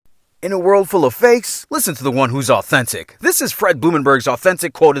In a world full of fakes, listen to the one who's authentic. This is Fred Blumenberg's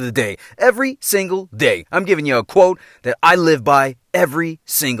authentic quote of the day. Every single day, I'm giving you a quote that I live by every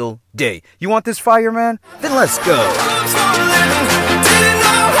single day. You want this fire, man? Then let's go.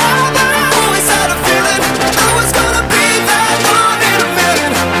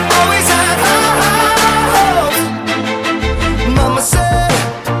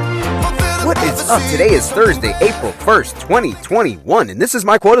 Today is Thursday, April 1st, 2021, and this is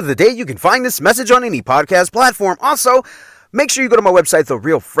my quote of the day. You can find this message on any podcast platform. Also, make sure you go to my website,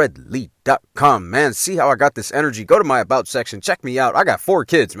 therealfredlee.com, man. See how I got this energy? Go to my About section. Check me out. I got 4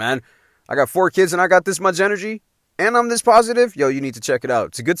 kids, man. I got 4 kids, and I got this much energy, and I'm this positive. Yo, you need to check it out.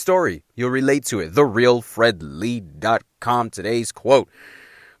 It's a good story. You'll relate to it. Therealfredlee.com. Today's quote.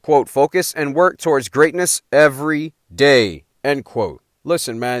 Quote, focus and work towards greatness every day. End quote.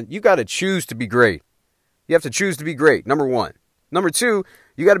 Listen, man, you got to choose to be great. You have to choose to be great, number 1. Number 2,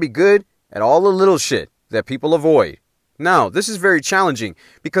 you got to be good at all the little shit that people avoid. Now, this is very challenging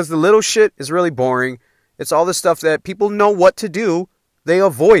because the little shit is really boring. It's all the stuff that people know what to do. They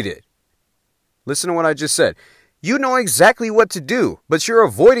avoid it. Listen to what I just said. You know exactly what to do, but you're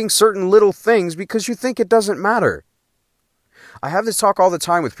avoiding certain little things because you think it doesn't matter. I have this talk all the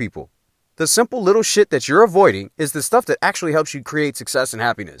time with people. The simple little shit that you're avoiding is the stuff that actually helps you create success and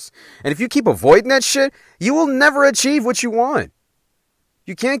happiness. And if you keep avoiding that shit, you will never achieve what you want.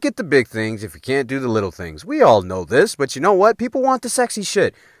 You can't get the big things if you can't do the little things. We all know this, but you know what? People want the sexy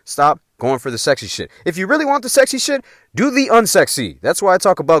shit. Stop going for the sexy shit. If you really want the sexy shit, do the unsexy. That's why I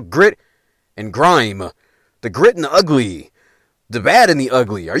talk about grit and grime. The grit and the ugly. The bad and the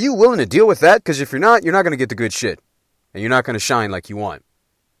ugly. Are you willing to deal with that? Because if you're not going to get the good shit. And you're not going to shine like you want.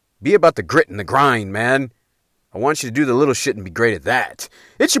 Be about the grit and the grind, man. I want you to do the little shit and be great at that.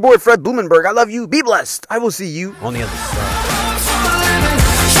 It's your boy, Fred Blumenberg. I love you. Be blessed. I will see you on the other side.